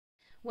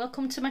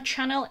Welcome to my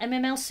channel,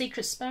 MML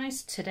Secret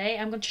Spice. Today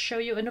I'm going to show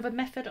you another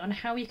method on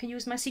how you can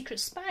use my secret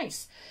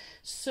spice.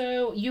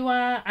 So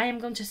I am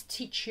going to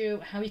teach you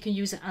how you can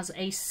use it as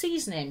a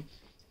seasoning.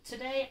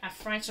 Today I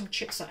fried some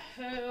chips at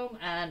home,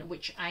 and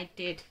which I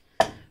did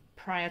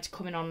prior to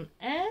coming on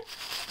air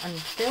and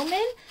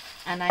filming,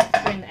 and I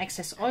threw in the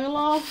excess oil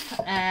off,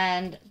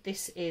 and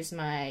this is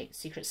my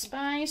secret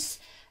spice,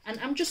 and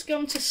I'm just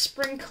going to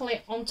sprinkle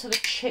it onto the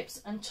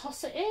chips and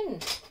toss it in.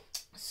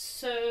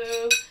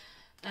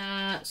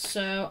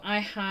 So I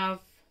have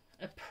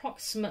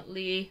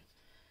approximately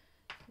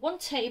one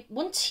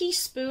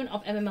teaspoon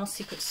of MML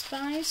secret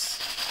spice,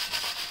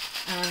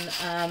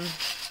 and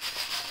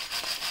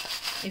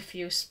if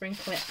you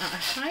sprinkle it at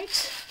a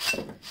height,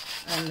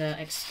 and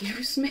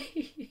excuse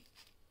me,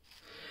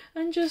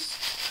 and just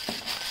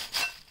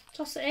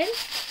toss it in.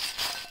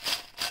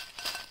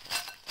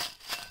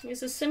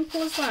 It's as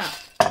simple as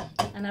that.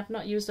 And I've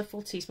not used a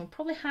full teaspoon,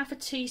 probably half a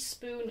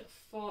teaspoon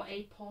for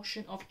a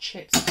portion of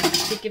chips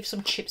to give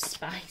some chip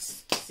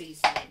spice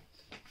seasoning.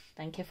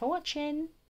 Thank you for watching.